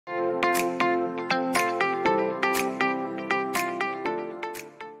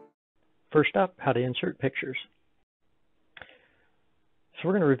First up, how to insert pictures. So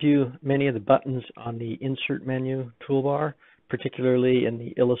we're going to review many of the buttons on the Insert menu toolbar, particularly in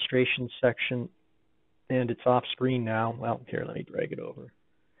the Illustration section, and it's off screen now. Well, here, let me drag it over.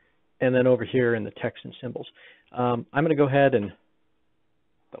 And then over here in the text and symbols. I'm going to go ahead and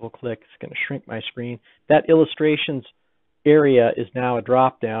double-click. It's going to shrink my screen. That Illustrations area is now a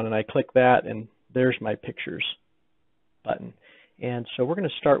drop-down, and I click that, and there's my Pictures button. And so we're going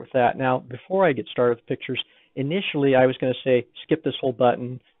to start with that. Now, before I get started with pictures, initially I was going to say skip this whole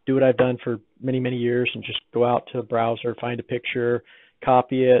button, do what I've done for many, many years, and just go out to a browser, find a picture,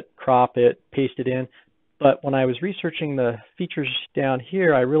 copy it, crop it, paste it in. But when I was researching the features down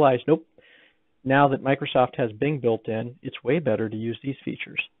here, I realized, nope, now that Microsoft has Bing built in, it's way better to use these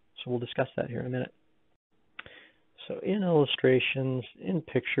features. So we'll discuss that here in a minute. So in Illustrations, in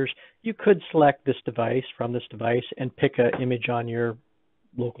Pictures, you could select this device from this device and pick an image on your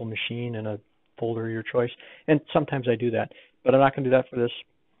local machine in a folder of your choice. And sometimes I do that, but I'm not going to do that for this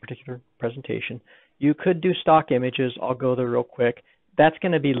particular presentation. You could do stock images. I'll go there real quick. That's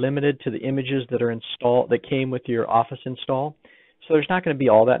going to be limited to the images that are installed, that came with your Office install. So there's not going to be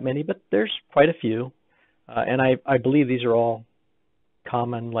all that many, but there's quite a few. And I believe these are all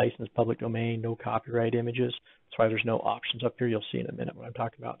common, licensed, public domain, no copyright images. That's why there's no options up here. You'll see in a minute what I'm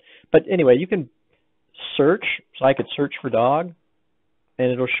talking about. But anyway, you can search. So I could search for dog,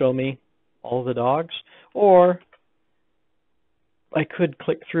 and it'll show me all the dogs. Or I could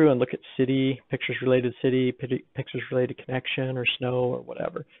click through and look at city, pictures related city, pictures related connection, or snow, or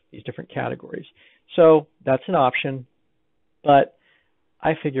whatever, these different categories. So that's an option, but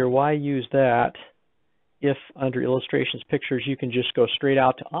I figure why use that if under Illustrations Pictures you can just go straight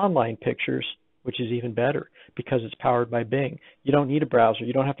out to online pictures, which is even better because it's powered by Bing. You don't need a browser.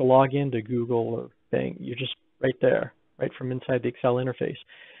 You don't have to log into Google or Bing. You're just right there, right from inside the Excel interface.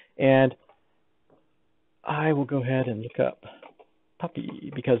 And I will go ahead and look up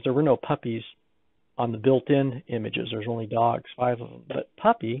puppy, because there were no puppies on the built-in images. There's only dogs, 5 of them. But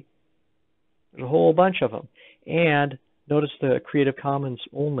puppy, there's a whole bunch of them. And notice the Creative Commons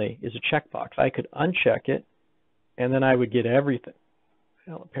only is a checkbox. I could uncheck it, and then I would get everything.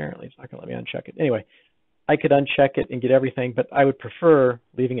 Well, apparently it's not going to let me uncheck it. Anyway, I could uncheck it and get everything, but I would prefer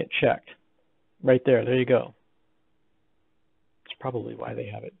leaving it checked. Right there. There you go. It's probably why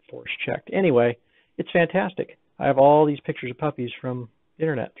they have it force checked. Anyway, it's fantastic. I have all these pictures of puppies from the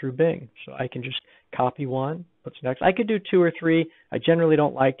internet through Bing, so I can just copy one, what's next. I could do 2 or 3. I generally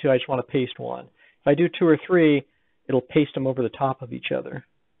don't like to. I just want to paste one. If I do 2 or 3, it'll paste them over the top of each other.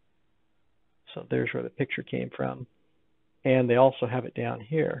 So there's where the picture came from. And they also have it down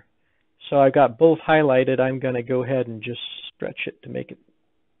here. So I've got both highlighted. I'm going to go ahead and just stretch it to make it.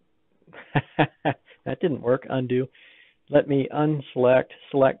 That didn't work. Undo. Let me unselect,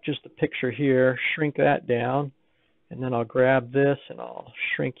 select just the picture here, shrink that down, and then I'll grab this and I'll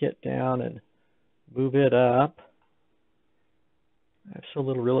shrink it down and move it up. I have so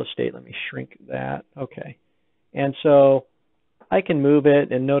little real estate. Let me shrink that. Okay. And so I can move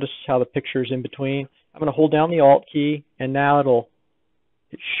it, and notice how the picture is in between. I'm going to hold down the Alt key, and now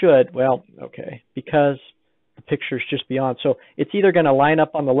it should, well, okay, because the picture is just beyond. So it's either going to line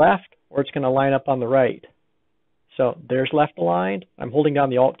up on the left or it's going to line up on the right. So there's left aligned. I'm holding down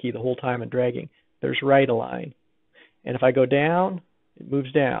the Alt key the whole time and dragging. There's right aligned. And if I go down, it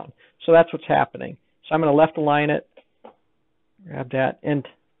moves down. So that's what's happening. So I'm going to left align it, grab that, and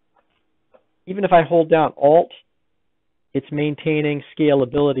even if I hold down Alt, it's maintaining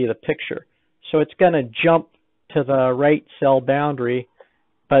scalability of the picture. So it's going to jump to the right cell boundary,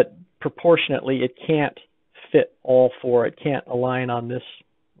 but proportionately it can't fit all 4. It can't align on this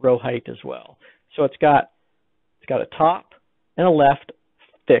row height as well. So it's got a top and a left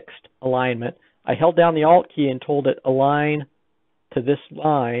fixed alignment. I held down the Alt key and told it align to this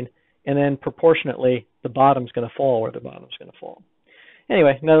line, and then proportionately the bottom's going to fall where the bottom's going to fall.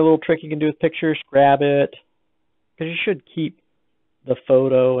 Anyway, another little trick you can do with pictures, grab it, because you should keep the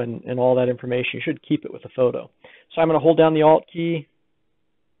photo and all that information. You should keep it with the photo. So I'm going to hold down the Alt key.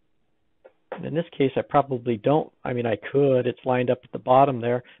 And in this case, I probably don't. I mean, I could. It's lined up at the bottom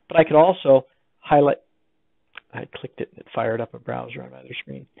there. But I could also highlight. I clicked it and it fired up a browser on my other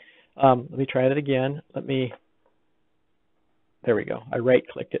screen. Let me try that again. There we go. I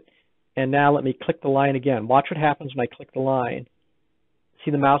right-clicked it. And now let me click the line again. Watch what happens when I click the line.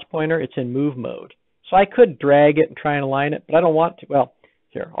 See the mouse pointer? It's in move mode. So I could drag it and try and align it, but I don't want to. Well,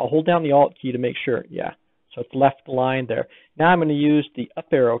 here, I'll hold down the Alt key to make sure. Yeah, so it's left aligned there. Now I'm going to use the up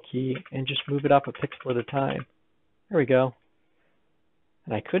arrow key and just move it up a pixel at a time. There we go.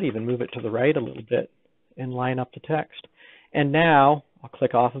 And I could even move it to the right a little bit and line up the text. And now I'll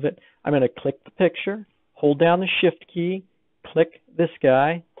click off of it. I'm going to click the picture, hold down the Shift key, click this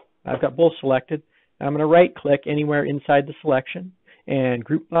guy. I've got both selected. I'm going to right click anywhere inside the selection and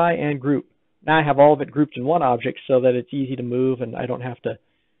group by and group. Now I have all of it grouped in one object so that it's easy to move and I don't have to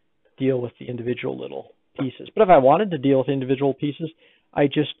deal with the individual little pieces. But if I wanted to deal with individual pieces, I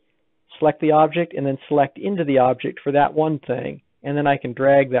just select the object and then select into the object for that one thing, and then I can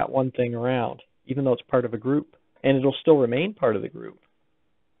drag that one thing around even though it's part of a group, and it'll still remain part of the group.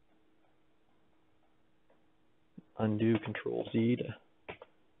 Undo, Control Z to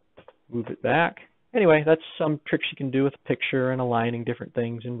move it back. Anyway, that's some tricks you can do with a picture and aligning different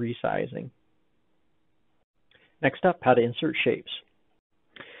things and resizing. Next up, how to insert shapes.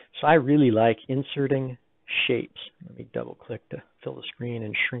 So I really like inserting shapes. Let me double click to fill the screen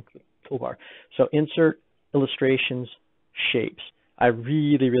and shrink the toolbar. So insert, illustrations, shapes. I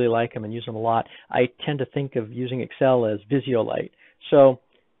really like them and use them a lot. I tend to think of using Excel as Visiolite. So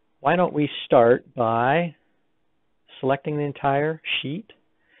why don't we start by selecting the entire sheet,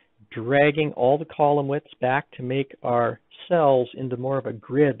 dragging all the column widths back to make our cells into more of a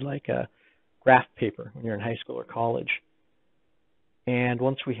grid like a graph paper when you're in high school or college. And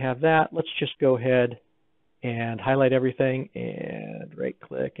once we have that, let's just go ahead and highlight everything and right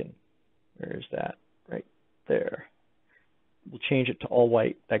click, and where's that? Right there. We'll change it to all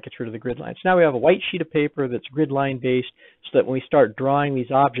white. That gets rid of the grid lines. Now we have a white sheet of paper that's grid line based so that when we start drawing these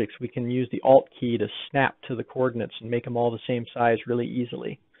objects, we can use the Alt key to snap to the coordinates and make them all the same size really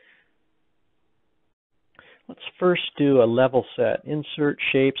easily. Let's first do a level set. Insert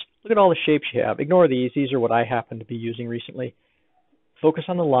shapes. Look at all the shapes you have. Ignore these. These are what I happen to be using recently. Focus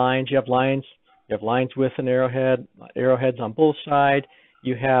on the lines. You have lines with an arrowhead, arrowheads on both sides.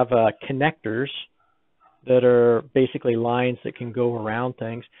 You have connectors that are basically lines that can go around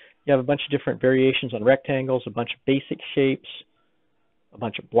things. You have a bunch of different variations on rectangles, a bunch of basic shapes, a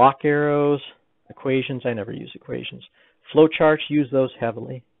bunch of block arrows, equations. I never use equations. Flowcharts, use those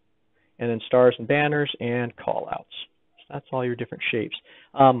heavily. And then stars and banners and callouts. So that's all your different shapes.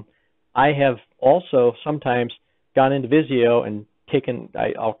 I have also sometimes gone into Visio and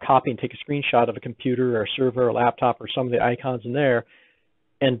I'll copy and take a screenshot of a computer or a server or a laptop or some of the icons in there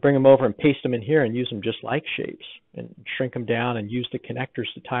and bring them over and paste them in here and use them just like shapes and shrink them down and use the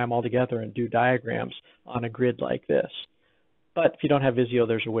connectors to tie them all together and do diagrams on a grid like this. But if you don't have Visio,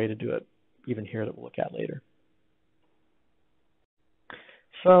 there's a way to do it even here that we'll look at later.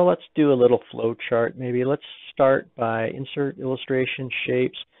 So let's do a little flow chart maybe. Let's start by insert, illustration,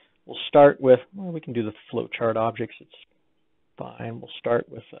 shapes. We'll start with, well, we can do the flow chart objects. It's fine. We'll start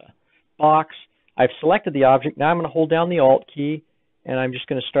with a box. I've selected the object. Now I'm going to hold down the Alt key and I'm just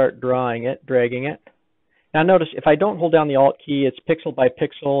going to start drawing it, dragging it. Now notice if I don't hold down the Alt key, it's pixel by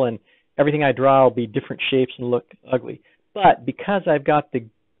pixel and everything I draw will be different shapes and look ugly. But because I've got the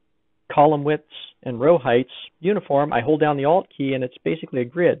column widths and row heights uniform, I hold down the Alt key and it's basically a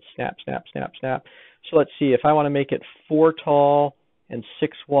grid. Snap, snap, snap, snap. So let's see, if I want to make it 4 tall and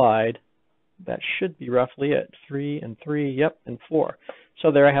 6 wide, that should be roughly it. 3 and 3, yep, and 4.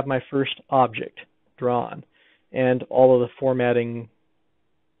 So there I have my first object drawn. And all of the formatting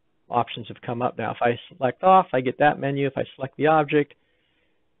options have come up now. If I select off, I get that menu. If I select the object,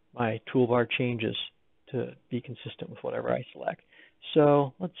 my toolbar changes to be consistent with whatever I select.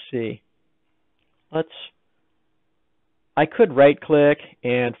 So let's see. I could right click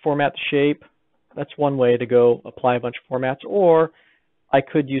and format the shape. That's one way to go apply a bunch of formats, or I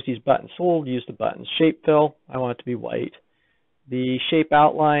could use these buttons. So we'll use the buttons. Shape fill, I want it to be white. The shape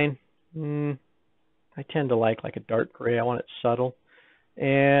outline, I tend to like a dark gray. I want it subtle.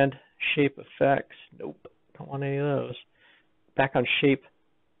 And shape effects, nope, don't want any of those. Back on shape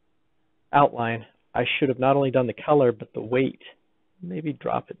outline, I should have not only done the color, but the weight. Maybe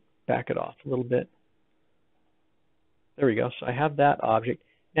drop it, back it off a little bit. There we go. So I have that object.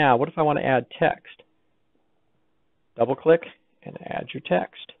 Now, what if I want to add text? Double click and add your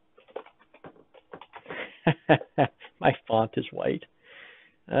text. My font is white.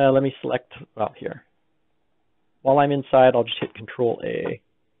 Let me select, well, here. While I'm inside, I'll just hit Control A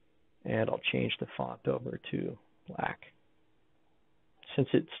and I'll change the font over to black. Since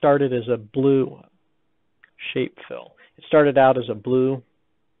it started as a blue shape fill. It started out as a blue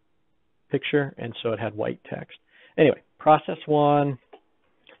picture, and so it had white text. Anyway, process 1,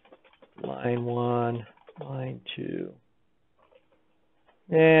 line 1, line 2.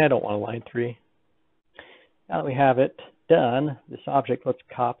 I don't want a line 3. Now that we have it done, this object, let's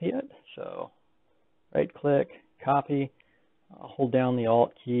copy it. So right click, copy, I'll hold down the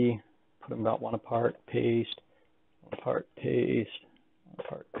Alt key, put them about 1 apart, paste, 1 apart, paste, 1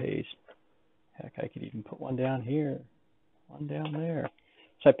 apart, paste. Heck, I could even put one down here. one down there.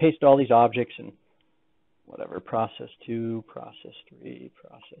 So I pasted all these objects in whatever, process 2, process 3,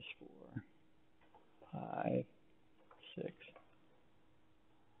 process 4, 5, 6.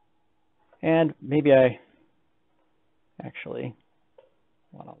 And maybe I actually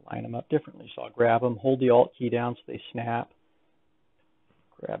want to line them up differently. So I'll grab them, hold the Alt key down so they snap.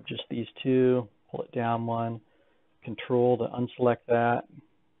 Grab just these two, pull it down one, Control to unselect that,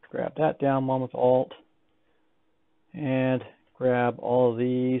 grab that down one with Alt, and grab all of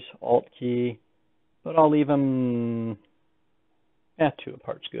these, Alt key, but I'll leave them, 2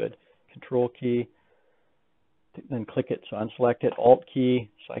 apart's good. Control key, then click it, so unselect it, Alt key,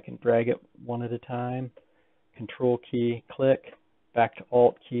 so I can drag it one at a time, Control key, click, back to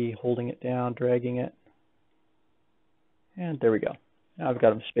Alt key, holding it down, dragging it, and there we go. Now I've got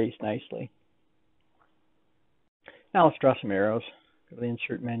them spaced nicely. Now let's draw some arrows. Go to the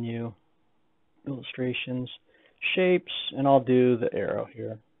Insert menu, Illustrations, Shapes, and I'll do the arrow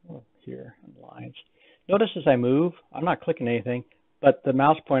here, here, and lines. Notice as I move, I'm not clicking anything, but the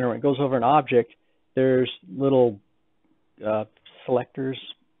mouse pointer, when it goes over an object, there's little selectors,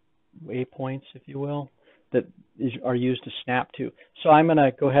 waypoints, if you will, that are used to snap to. So I'm going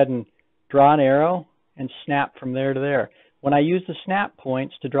to go ahead and draw an arrow and snap from there to there. When I use the snap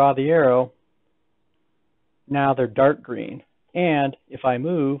points to draw the arrow, now they're dark green. And if I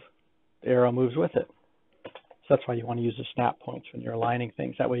move, the arrow moves with it. So that's why you want to use the snap points when you're aligning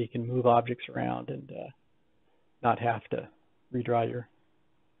things. That way you can move objects around and not have to redraw your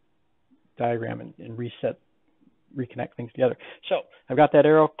diagram and reconnect things together. So I've got that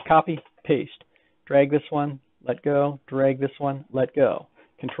arrow, copy, paste. Drag this one, let go. Drag this one, let go.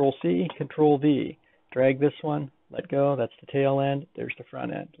 Control C, Control V. Drag this one, let go. That's the tail end. There's the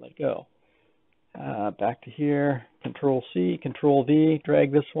front end. Let go. Back to here. Control C, Control V.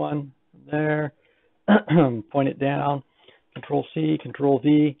 Drag this one from there. Point it down. Control C, Control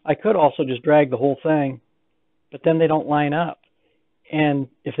V. I could also just drag the whole thing, but then they don't line up. And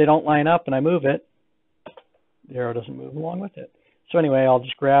if they don't line up and I move it, the arrow doesn't move along with it. So anyway, I'll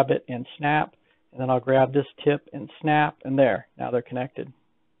just grab it and snap, and then I'll grab this tip and snap, and there. Now they're connected.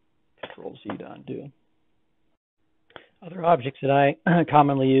 Control Z to undo. Other objects that I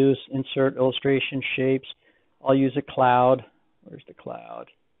commonly use, insert, illustration, shapes. I'll use a cloud. Where's the cloud?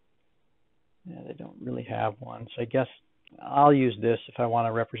 Yeah, they don't really have one. So I guess I'll use this if I want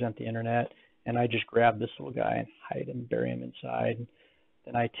to represent the internet. And I just grab this little guy and hide him, bury him inside.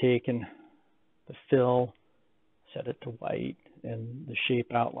 Then I take and the fill, set it to white, and the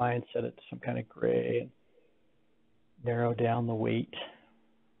shape outline, set it to some kind of gray, and narrow down the weight.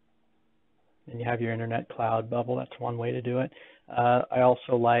 And you have your internet cloud bubble. That's one way to do it. I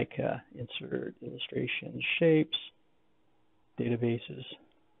also like insert, illustrations, shapes, databases,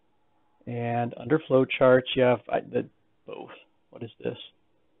 and under flowcharts you have both. What is this?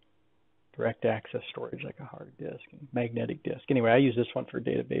 Direct access storage, like a hard disk, and magnetic disk. Anyway, I use this one for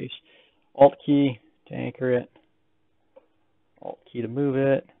database. Alt key to anchor it, Alt key to move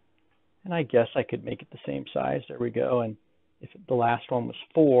it, and I guess I could make it the same size. There we go. And if the last one was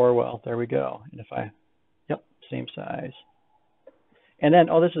 4, well, there we go. And if yep, same size. And then,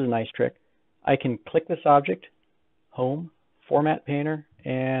 this is a nice trick. I can click this object, Home, Format Painter,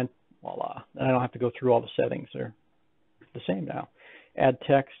 and voila. Then I don't have to go through all the settings. They're the same now. Add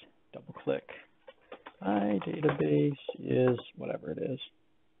text, double click. My database is whatever it is.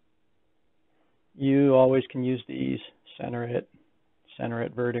 You always can use these. Center it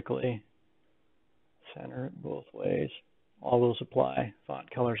vertically, center it both ways. All those apply. Font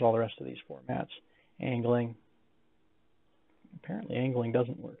colors, all the rest of these formats. Angling. Apparently angling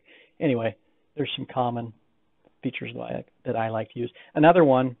doesn't work. Anyway, there's some common features that I like to use. Another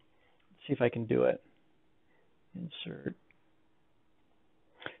one, let's see if I can do it. Insert.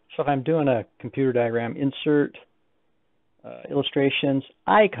 So if I'm doing a computer diagram, insert, illustrations,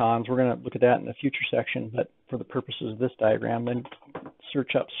 icons, we're going to look at that in a future section, but for the purposes of this diagram, then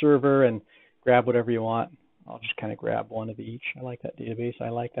search up server and grab whatever you want. I'll just kind of grab one of each. I like that database. I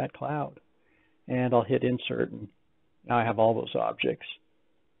like that cloud. And I'll hit insert, and now I have all those objects.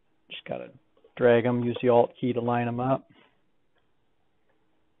 Just got to drag them, use the Alt key to line them up.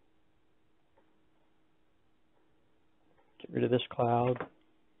 Get rid of this cloud.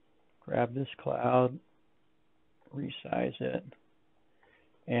 Grab this cloud. Resize it.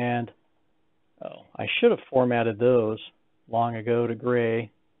 And, I should have formatted those long ago to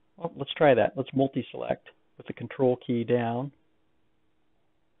gray. Well, let's try that. Let's multi-select with the Control key down.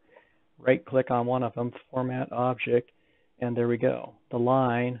 Right-click on one of them, Format Object, and there we go. The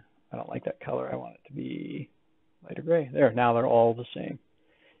line, I don't like that color. I want it to be lighter gray. There, now they're all the same.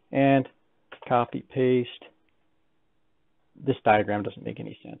 And copy, paste, this diagram doesn't make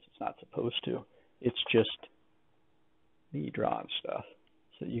any sense. It's not supposed to. It's just me drawing stuff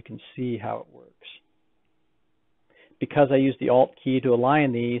so that you can see how it works. Because I use the Alt key to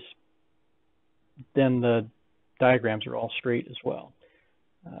align these, then the diagrams are all straight as well,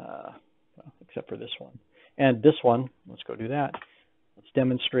 except for this one. And this one, let's go do that. Let's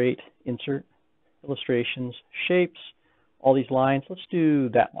demonstrate, insert, illustrations, shapes, all these lines. Let's do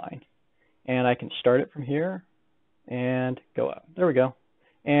that line. And I can start it from here and go up. There we go.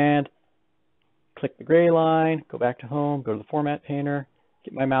 And click the gray line, go back to home, go to the format painter,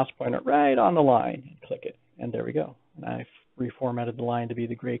 get my mouse pointer right on the line and click it. And there we go. And I've reformatted the line to be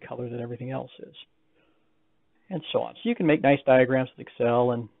the gray color that everything else is. And so on. So you can make nice diagrams with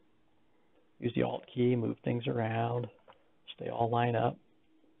Excel and use the Alt key, move things around, so they all line up.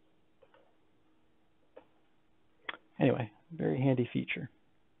 Anyway, very handy feature.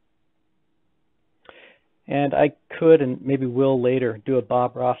 And I could, and maybe will later, do a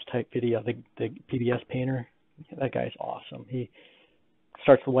Bob Ross type video, the PBS painter. That guy's awesome. He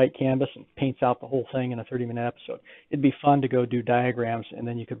starts the white canvas and paints out the whole thing in a 30-minute episode. It'd be fun to go do diagrams, and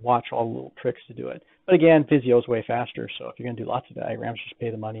then you could watch all the little tricks to do it. But again, Visio is way faster, so if you're going to do lots of diagrams, just pay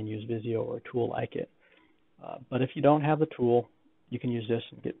the money and use Visio or a tool like it. But if you don't have the tool, you can use this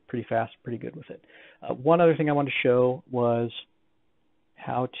and get pretty fast, pretty good with it. One other thing I wanted to show was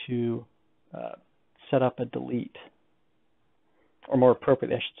how to set up a delete, or more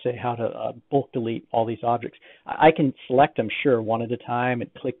appropriately, I should say, how to bulk delete all these objects. I can select them, sure, one at a time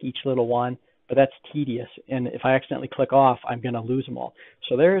and click each little one, but that's tedious. And if I accidentally click off, I'm going to lose them all.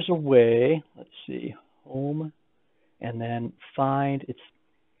 So there's a way, let's see, home, and then find. It's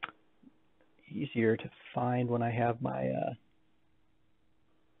easier to find when I have my,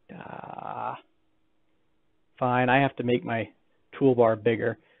 fine, I have to make my toolbar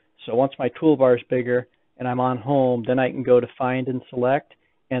bigger. So once my toolbar is bigger, and I'm on home, then I can go to find and select,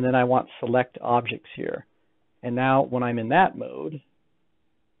 and then I want select objects here. And now when I'm in that mode,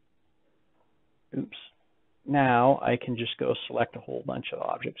 now I can just go select a whole bunch of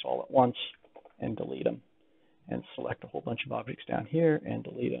objects all at once and delete them. And select a whole bunch of objects down here and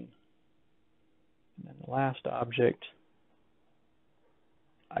delete them. And then the last object,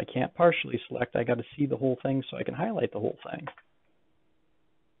 I can't partially select. I got to see the whole thing so I can highlight the whole thing.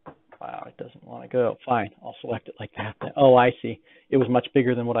 Wow, it doesn't want to go. Fine, I'll select it like that. Oh, I see. It was much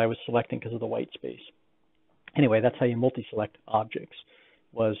bigger than what I was selecting because of the white space. Anyway, that's how you multi-select objects,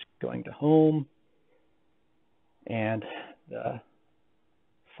 was going to home and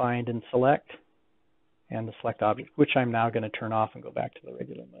find and select, and the select object, which I'm now going to turn off and go back to the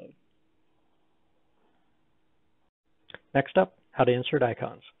regular mode. Next up, how to insert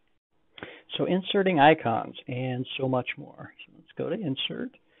icons. So inserting icons and so much more. So let's go to insert.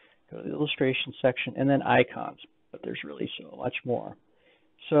 Go to the illustration section, and then icons, but there's really so much more.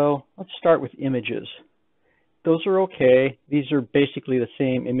 So let's start with images. Those are okay. These are basically the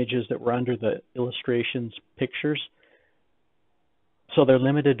same images that were under the illustrations pictures. So they're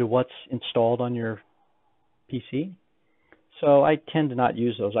limited to what's installed on your PC. So I tend to not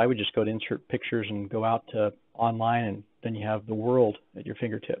use those. I would just go to insert pictures and go out to online, and then you have the world at your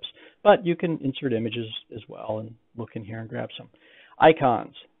fingertips. But you can insert images as well and look in here and grab some.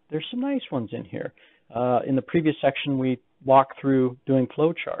 Icons. There's some nice ones in here. In the previous section, we walked through doing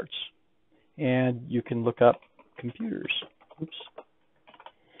flow charts, and you can look up computers. Oops.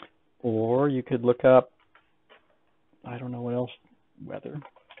 Or you could look up, I don't know what else, weather.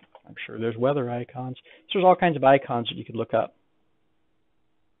 I'm sure there's weather icons. So there's all kinds of icons that you could look up.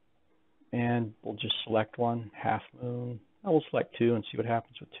 And we'll just select one, half moon. We'll select two and see what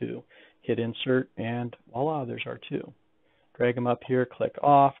happens with two. Hit insert, and voila, there's our two. Drag them up here, click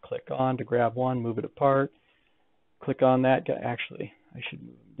off, click on to grab one, move it apart. Click on that. Actually, I should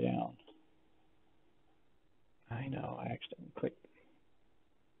move them down. I know, I accidentally clicked.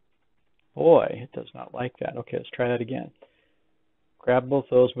 Boy, it does not like that. Okay, let's try that again. Grab both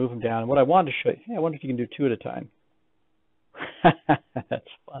those, move them down. What I wanted to show you, hey, I wonder if you can do two at a time. That's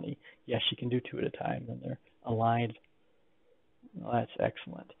funny. Yes, you can do two at a time, and they're aligned. Well, that's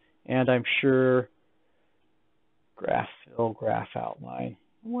excellent. And I'm sure graph fill, graph outline.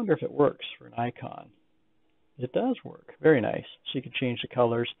 I wonder if it works for an icon. It does work. Very nice. So you can change the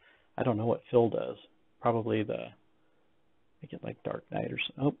colors. I don't know what fill does. Probably make it like dark night or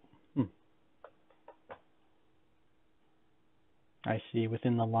something. Oh. I see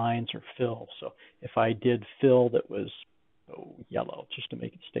within the lines are fill. So if I did fill that was yellow, just to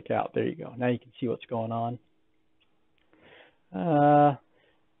make it stick out. There you go. Now you can see what's going on.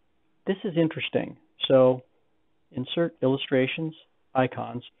 This is interesting. So insert illustrations,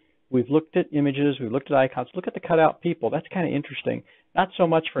 icons, we've looked at images, we've looked at icons. Look at the cutout people. That's kind of interesting. Not so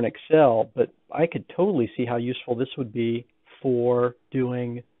much for an Excel, but I could totally see how useful this would be for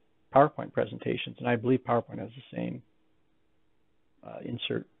doing PowerPoint presentations. And I believe PowerPoint has the same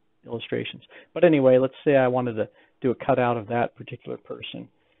insert illustrations. But anyway, let's say I wanted to do a cutout of that particular person.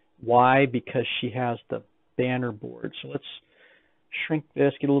 Why? Because she has the banner board. So let's shrink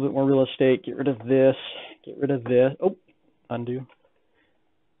this, get a little bit more real estate, get rid of this, get rid of this. Oh, undo.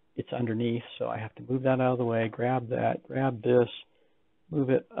 It's underneath, so I have to move that out of the way, grab that, grab this, move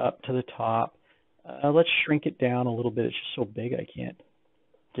it up to the top. Let's shrink it down a little bit. It's just so big I can't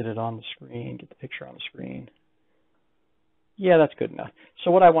get it on the screen, get the picture on the screen. Yeah, that's good enough.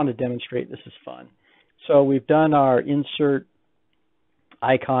 So what I want to demonstrate, this is fun. So we've done our insert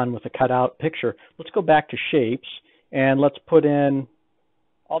icon with a cutout picture. Let's go back to shapes and let's put in,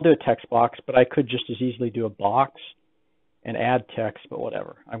 I'll do a text box, but I could just as easily do a box and add text, but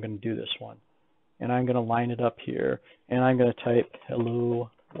whatever. I'm going to do this one. And I'm going to line it up here. And I'm going to type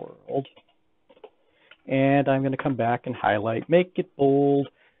hello world. And I'm going to come back and highlight, make it bold,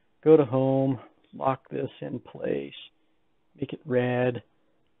 go to home, lock this in place, make it red,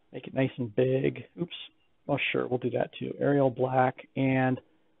 make it nice and big. Oops. Oh, sure, we'll do that too. Arial black and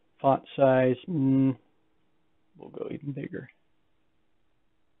font size, we'll go even bigger.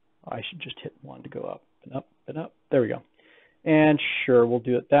 I should just hit one to go up and up and up. There we go. And sure, we'll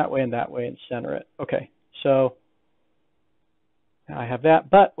do it that way and center it. Okay, so now I have that.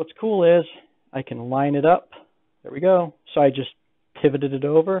 But what's cool is I can line it up. There we go. So I just pivoted it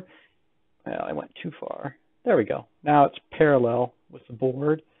over. Well, I went too far. There we go. Now it's parallel with the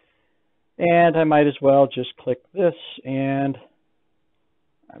board. And I might as well just click this, and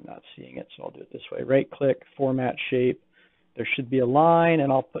I'm not seeing it, so I'll do it this way. Right click, format shape. There should be a line,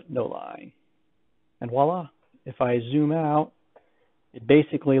 and I'll put no line. And voila. If I zoom out, it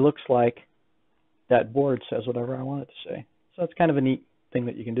basically looks like that board says whatever I want it to say. So it's kind of a neat thing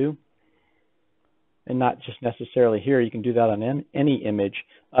that you can do. And not just necessarily here. You can do that on any image.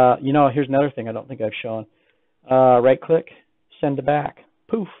 You know, here's another thing I don't think I've shown. Right click, send to back.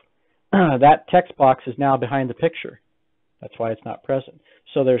 Poof. That text box is now behind the picture. That's why it's not present.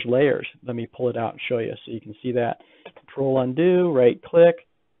 So there's layers. Let me pull it out and show you so you can see that. Control undo, right click.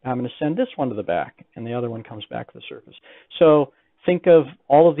 I'm going to send this one to the back, and the other one comes back to the surface. So think of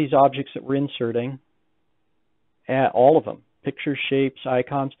all of these objects that we're inserting, all of them, pictures, shapes,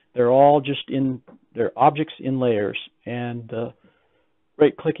 icons, they're all just they're objects in layers. And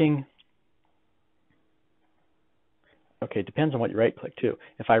right clicking, okay, it depends on what you right click too.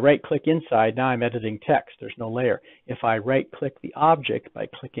 If I right click inside, now I'm editing text, there's no layer. If I right click the object by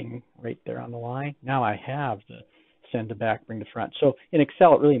clicking right there on the line, now I have the send to back, bring to front. So in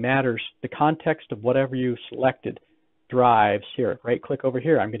Excel, it really matters. The context of whatever you selected drives here. Right click over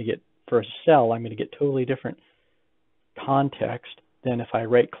here. I'm going to get, for a cell, I'm going to get totally different context than if I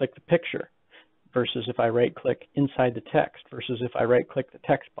right click the picture versus if I right click inside the text versus if I right click the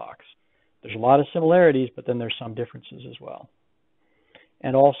text box. There's a lot of similarities, but then there's some differences as well.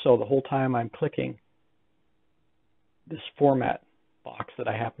 And also the whole time I'm clicking, this format box that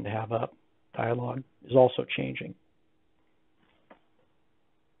I happen to have up, dialog, is also changing.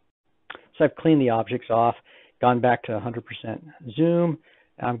 So I've cleaned the objects off, gone back to 100% zoom.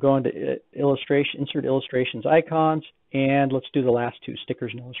 I'm going to insert illustrations icons, and let's do the last two,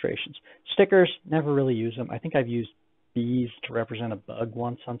 stickers and illustrations. Stickers, never really use them. I think I've used bees to represent a bug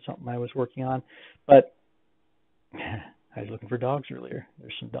once on something I was working on, but I was looking for dogs earlier.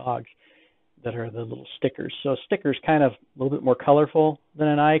 There's some dogs that are the little stickers. So stickers kind of a little bit more colorful than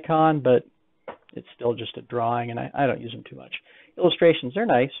an icon, but it's still just a drawing, and I don't use them too much. Illustrations, they're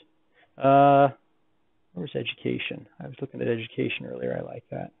nice. Where's education? I was looking at education earlier. I like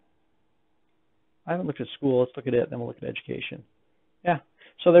that. I haven't looked at school. Let's look at it, then we'll look at education. Yeah,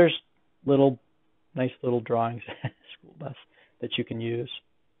 so there's nice little drawings, school bus that you can use.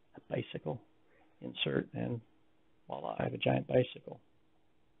 A bicycle, insert, and voila, I have a giant bicycle.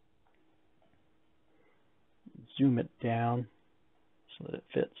 Zoom it down so that it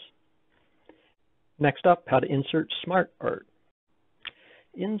fits. Next up, how to insert smart art.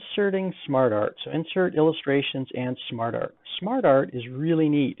 Inserting smart art. So insert illustrations and smart art. Smart art is really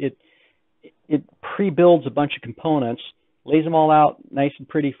neat. It pre-builds a bunch of components, lays them all out nice and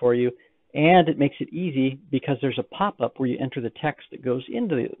pretty for you, and it makes it easy because there's a pop-up where you enter the text that goes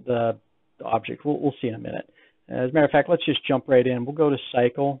into the object. We'll see in a minute. As a matter of fact, let's just jump right in. We'll go to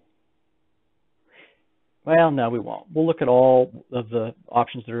cycle. Well, no, we won't. We'll look at all of the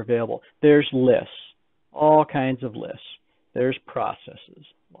options that are available. There's lists, all kinds of lists. there's processes,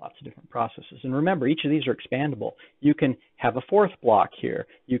 lots of different processes. And remember, each of these are expandable. You can have a fourth block here.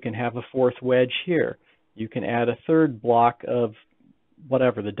 You can have a fourth wedge here. You can add a third block of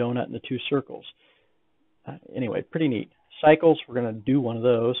whatever, the donut and the two circles. Anyway, pretty neat. Cycles, we're going to do one of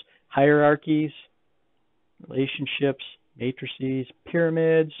those. Hierarchies, relationships, matrices,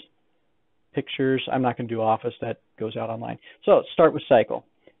 pyramids, pictures. I'm not going to do office. That goes out online. So let's start with cycle.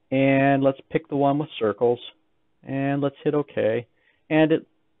 And let's pick the one with circles. And let's hit OK. And it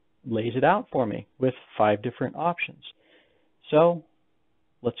lays it out for me with 5 different options. So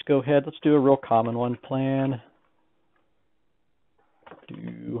let's go ahead. Let's do a real common one. Plan,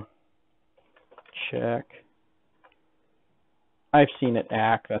 do, check. I've seen it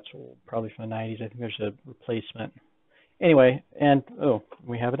act. That's probably from the 90s. I think there's a replacement. Anyway, and oh,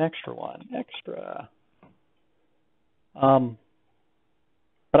 we have an extra one. Extra.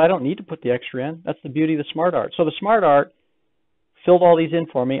 But I don't need to put the extra in. That's the beauty of the Smart Art. So the Smart Art filled all these in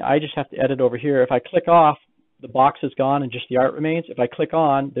for me. I just have to edit over here. If I click off, the box is gone and just the art remains. If I click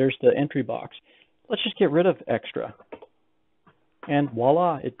on, there's the entry box. Let's just get rid of extra. And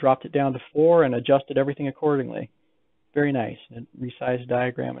voila, it dropped it down to 4 and adjusted everything accordingly. Very nice. And resized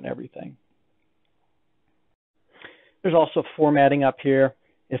diagram and everything. There's also formatting up here.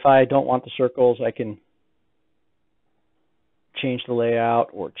 If I don't want the circles, I can change the layout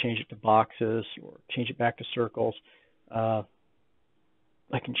or change it to boxes or change it back to circles. I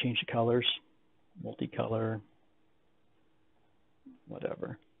can change the colors, multicolor,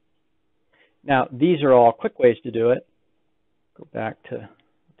 whatever. Now, these are all quick ways to do it. Go back to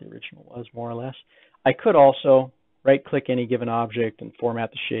what the original was, more or less. I could also right-click any given object and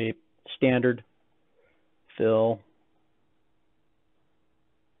format the shape. Standard, fill.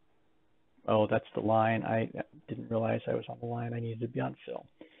 Oh, that's the line. I didn't realize I was on the line. I needed to be on fill.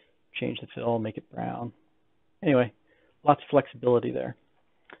 Change the fill, make it brown. Anyway, lots of flexibility there.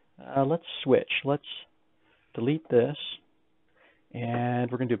 Let's switch. Let's delete this. And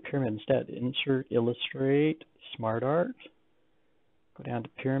we're going to do a pyramid instead. Insert, illustrate, Smart Art. Go down to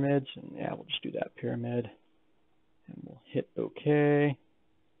pyramids. And yeah, we'll just do that pyramid. And we'll hit OK.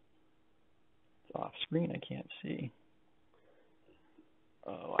 It's off screen. I can't see.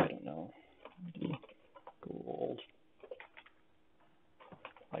 Oh, I don't know. Gold,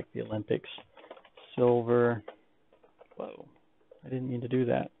 like the Olympics. Silver. Whoa, I didn't mean to do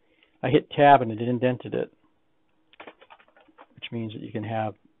that. I hit tab and it indented it, which means that you can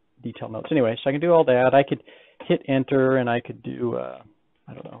have detailed notes. Anyway, so I can do all that. I could hit enter and I could do,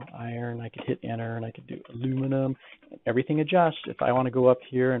 I don't know, iron. I could hit enter and I could do aluminum. Everything adjusts. If I want to go up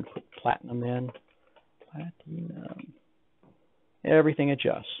here and put platinum in, platinum, everything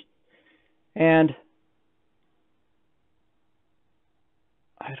adjusts. And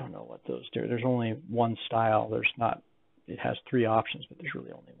I don't know what those do. There's only one style. There's not, it has 3 options, but there's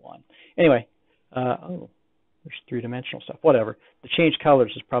really only one. Anyway, oh, there's 3-dimensional stuff. Whatever. The change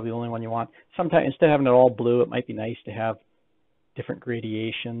colors is probably the only one you want. Sometimes, instead of having it all blue, it might be nice to have different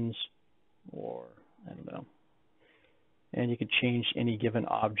gradations, or I don't know. And you could change any given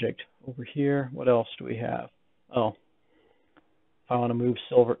object over here. What else do we have? Oh, if I want to move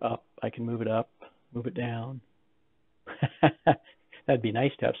silver up, I can move it up, move it down. That'd be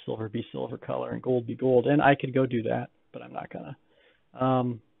nice to have silver be silver color and gold be gold. And I could go do that, but I'm not gonna.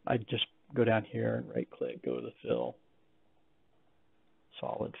 I'd just go down here and right click, go to the fill,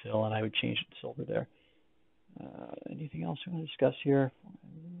 solid fill, and I would change it to silver there. Anything else you want to discuss here?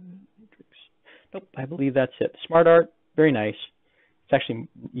 Matrix. Nope, I believe that's it. Smart Art, very nice. It's actually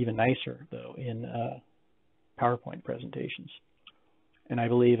even nicer though in PowerPoint presentations. And I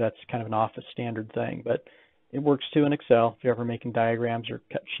believe that's kind of an office standard thing, but it works too in Excel. If you're ever making diagrams or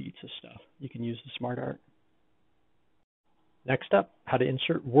cut sheets of stuff, you can use the Smart Art. Next up, how to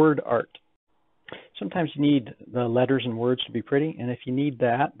insert word art. Sometimes you need the letters and words to be pretty, and if you need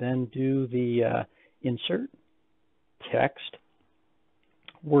that, then do the insert, text,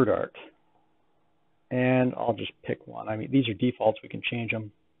 word art. And I'll just pick one. I mean, these are defaults. We can change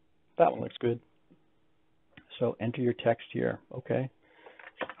them. That one looks good. So enter your text here. Okay.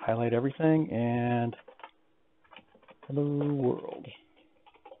 Highlight everything and hello world.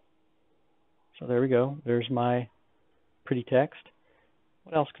 So there we go. There's my pretty text.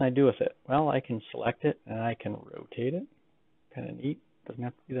 What else can I do with it? Well, I can select it and I can rotate it. Kind of neat. Doesn't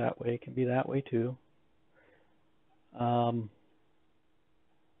have to be that way. It can be that way too.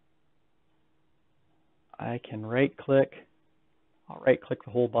 I can right click. I'll right click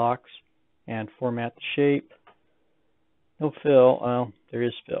the whole box and format the shape. No fill. Well, there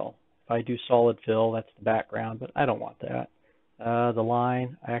is fill. If I do solid fill, that's the background, but I don't want that. The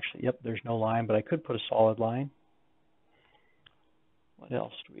line, there's no line, but I could put a solid line. What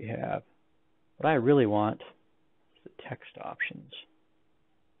else do we have? What I really want is the text options.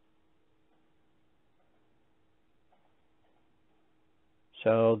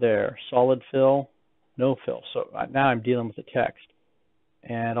 So there, solid fill, no fill. So now I'm dealing with the text.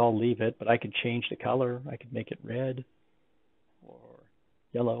 And I'll leave it, but I could change the color. I could make it red or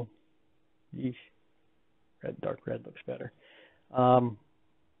yellow. Yeesh. Red, dark red looks better. I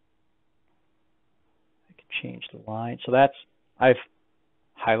could change the line. So that's, I've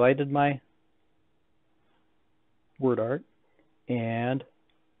highlighted my word art, and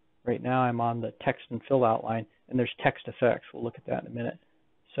right now I'm on the text and fill outline, and there's text effects. We'll look at that in a minute.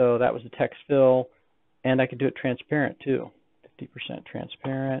 So that was the text fill, and I could do it transparent too. 50%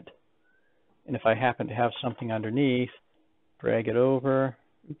 transparent. And if I happen to have something underneath, drag it over.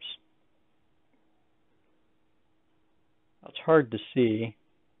 Oops. It's hard to see,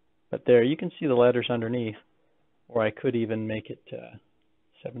 but there you can see the letters underneath. Or I could even make it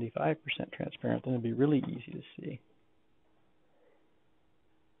 75% transparent. Then it'd be really easy to see.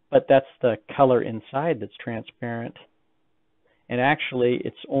 But that's the color inside that's transparent. And actually,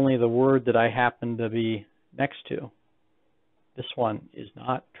 it's only the word that I happen to be next to. This one is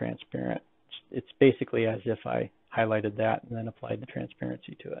not transparent. It's basically as if I highlighted that and then applied the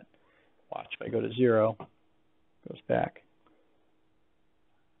transparency to it. Watch, if I go to 0, it goes back.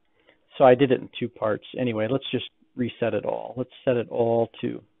 So I did it in 2 parts. Anyway, let's just reset it all. Let's set it all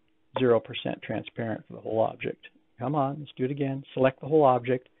to 0% transparent for the whole object. Come on, let's do it again. Select the whole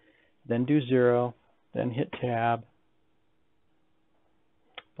object, then do 0, then hit Tab.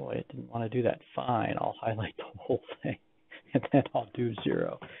 Boy, it didn't want to do that. Fine, I'll highlight the whole thing. And then I'll do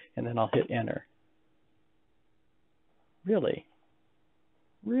 0, and then I'll hit Enter. Really?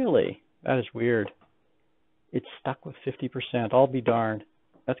 Really? That is weird. It's stuck with 50%. I'll be darned.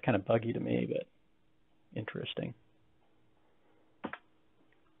 That's kind of buggy to me, but interesting.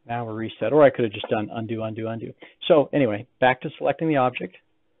 Now we're reset, or I could have just done undo, undo, undo. So anyway, back to selecting the object.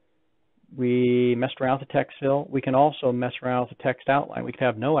 We messed around with the text fill. We can also mess around with the text outline. We could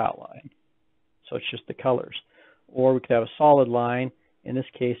have no outline, so it's just the colors. Or we could have a solid line. In this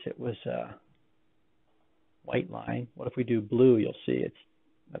case, it was a white line. What if we do blue? You'll see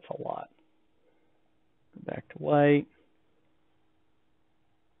that's a lot. Go back to white,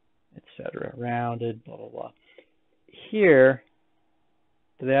 etc. Rounded, blah, blah, blah. Here,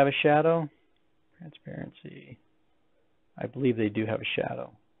 do they have a shadow? Transparency. I believe they do have a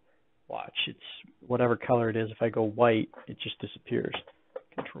shadow. Watch, it's whatever color it is. If I go white, it just disappears.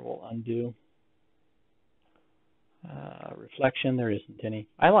 Control undo. Reflection, there isn't any.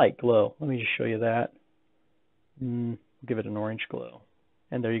 I like glow. Let me just show you that. Give it an orange glow.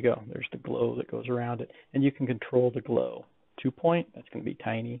 And there you go. There's the glow that goes around it. And you can control the glow. 2-point, that's going to be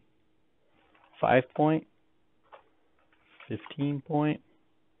tiny. 5-point, 15-point.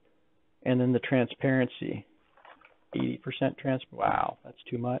 And then the transparency. 80% transparent. Wow, that's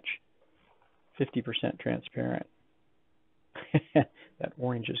too much. 50% transparent. That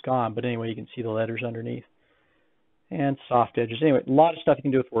orange is gone. But anyway, you can see the letters underneath. And soft edges. Anyway, a lot of stuff you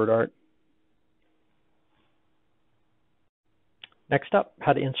can do with word art. Next up,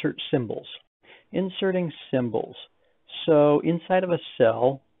 how to insert symbols. Inserting symbols. So inside of a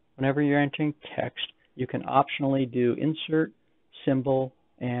cell, whenever you're entering text, you can optionally do insert, symbol,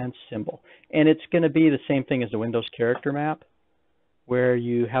 and symbol. And it's going to be the same thing as the Windows character map, where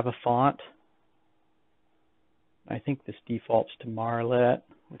you have a font. I think this defaults to Marlet,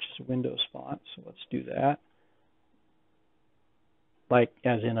 which is a Windows font, so let's do that. Like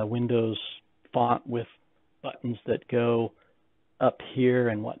as in a Windows font with buttons that go up here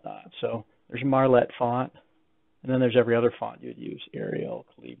and whatnot. So there's Marlet font, and then there's every other font you'd use, Arial,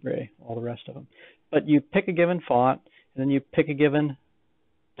 Calibri, all the rest of them. But you pick a given font, and then you pick a given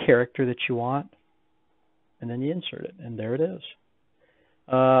character that you want, and then you insert it, and there it is.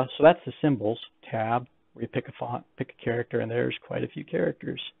 So that's the symbols tab, where you pick a font, pick a character, and there's quite a few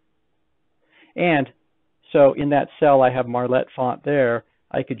characters. And so in that cell I have Marlet font there.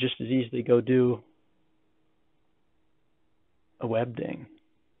 I could just as easily go do a WebDing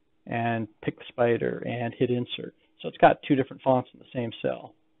and pick the spider and hit insert. So it's got 2 different fonts in the same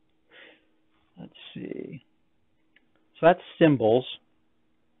cell. Let's see. So that's symbols.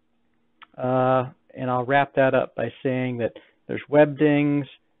 And I'll wrap that up by saying that there's WebDings,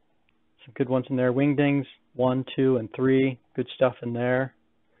 some good ones in there, Wingdings, 1, 2, and 3, good stuff in there.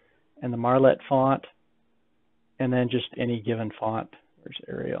 And the Marlet font, and then just any given font. There's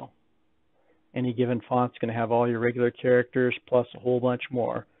Arial. Any given font's going to have all your regular characters plus a whole bunch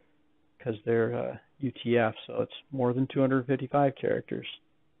more because they're UTF, so it's more than 255 characters,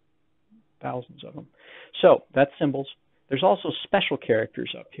 thousands of them. So that's symbols. There's also special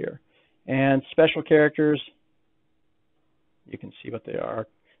characters up here. And special characters, you can see what they are.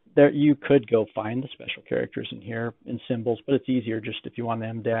 There, you could go find the special characters in here in symbols, but it's easier just if you want an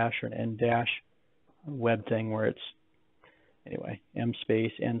M dash or an N dash web thing where it's, anyway, M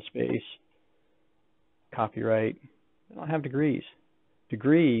space, N space, copyright. They don't have degrees.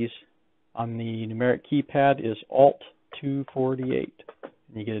 Degrees on the numeric keypad is Alt 248, and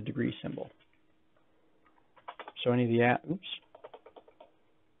you get a degree symbol. So any of the, oops,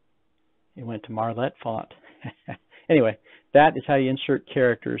 it went to Marlette font. Anyway, that is how you insert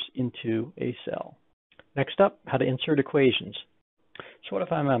characters into a cell. Next up, how to insert equations. So what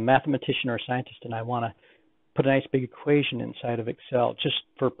if I'm a mathematician or a scientist and I want to put a nice big equation inside of Excel just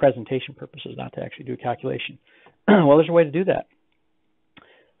for presentation purposes, not to actually do a calculation? Well, there's a way to do that.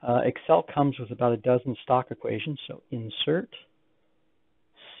 Excel comes with about a dozen stock equations. So insert,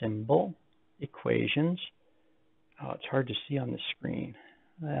 symbol, equations. Oh, it's hard to see on the screen.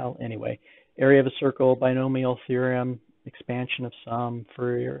 Well, anyway, area of a circle, binomial theorem, expansion of sum,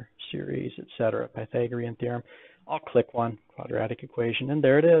 Fourier series, etc., Pythagorean theorem. I'll click one, quadratic equation, and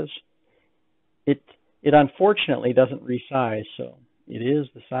there it is. It unfortunately doesn't resize, so it is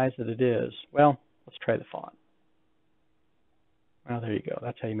the size that it is. Well, let's try the font. Well, there you go.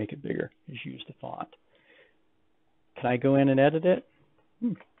 That's how you make it bigger, is use the font. Can I go in and edit it?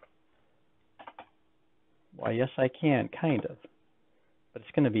 Why, yes, I can, kind of. But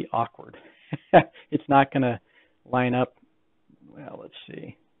it's going to be awkward. It's not going to line up. Well, let's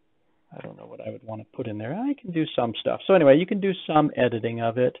see. I don't know what I would want to put in there. I can do some stuff. So anyway, you can do some editing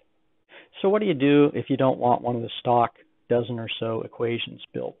of it. So what do you do if you don't want one of the stock dozen or so equations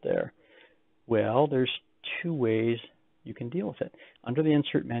built there? Well, there's two ways you can deal with it. Under the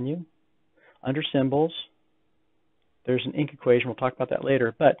Insert menu, under Symbols, there's an ink equation. We'll talk about that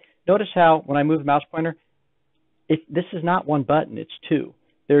later. But notice how when I move the mouse pointer, this is not one button, it's two.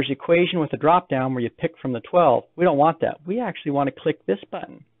 There's equation with a drop down where you pick from the 12. We don't want that. We actually want to click this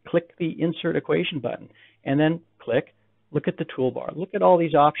button. Click the Insert Equation button, and then click, look at the toolbar. Look at all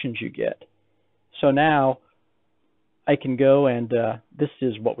these options you get. So now I can go and this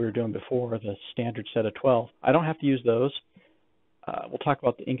is what we were doing before, the standard set of 12. I don't have to use those. We'll talk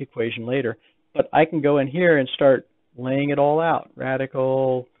about the ink equation later. But I can go in here and start laying it all out.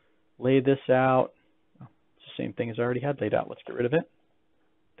 Radical, lay this out. It's the same thing as I already had laid out. Let's get rid of it.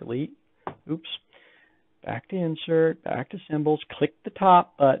 Delete. Oops. Back to Insert, back to Symbols, click the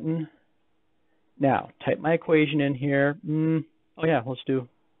top button. Now, type my equation in here. Oh yeah, let's do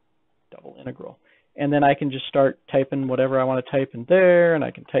double integral. And then I can just start typing whatever I want to type in there, and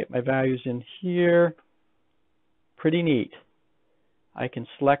I can type my values in here. Pretty neat. I can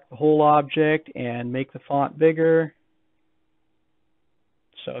select the whole object and make the font bigger.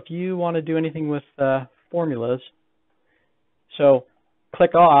 So if you want to do anything with formulas, so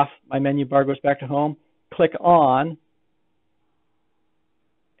click off, my menu bar goes back to home. Click on,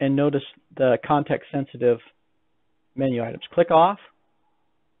 and notice the context-sensitive menu items. Click off,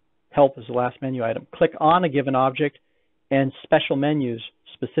 help is the last menu item. Click on a given object, and special menus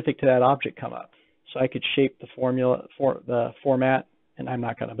specific to that object come up. So I could shape the formula for the format, and I'm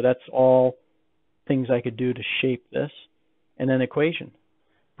not going to, but that's all things I could do to shape this. And then equation,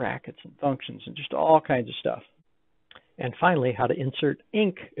 brackets and functions, and just all kinds of stuff. And finally, how to insert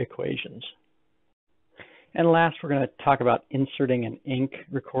ink equations. And last, we're going to talk about inserting an ink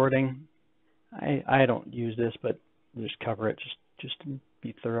recording. I don't use this, but we'll just cover it just to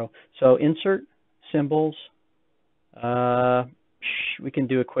be thorough. So insert, symbols. We can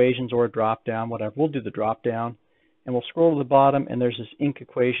do equations or a drop down, whatever. We'll do the drop down, and we'll scroll to the bottom, and there's this ink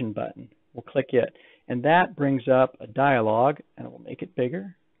equation button. We'll click it, and that brings up a dialog, and we'll make it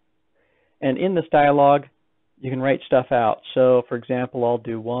bigger. And in this dialog, you can write stuff out. So, for example, I'll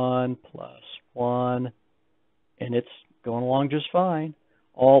do 1 plus 1. And it's going along just fine,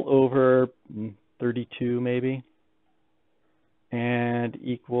 all over 32 maybe, and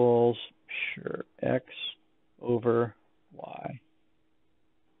equals, sure, x over y.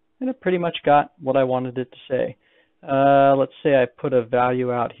 And it pretty much got what I wanted it to say. Let's say I put a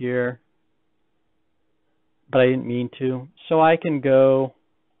value out here, but I didn't mean to. So I can go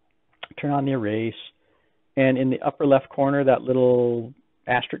turn on the erase, and in the upper left corner, that little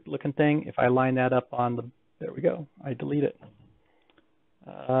asterisk looking thing, if I line that up on the, there we go, I delete it.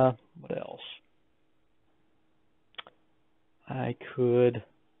 What else? I could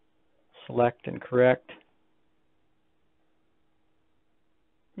select and correct.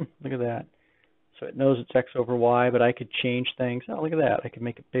 Look at that. So it knows it's x over y, but I could change things. Oh, look at that. I could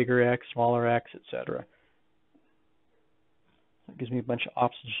make it bigger x, smaller x, etc. That gives me a bunch of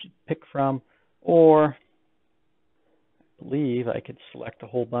options to pick from. Or believe I could select a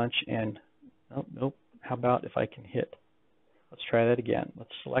whole bunch and, oh, nope, how about if I can hit, let's try that again.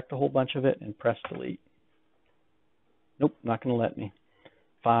 Let's select a whole bunch of it and press delete. Nope, not going to let me.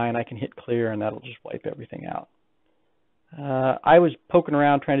 Fine, I can hit clear and that'll just wipe everything out. I was poking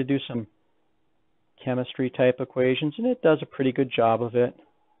around trying to do some chemistry type equations, and it does a pretty good job of it.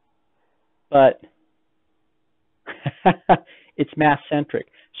 But it's math centric,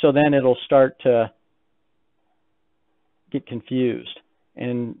 so then it'll start to get confused.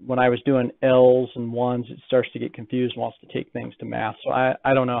 And when I was doing L's and 1's, it starts to get confused and wants to take things to math. So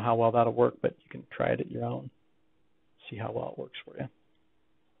I don't know how well that'll work, but you can try it at your own. See how well it works for you.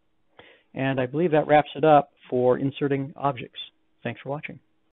 And I believe that wraps it up for inserting objects. Thanks for watching.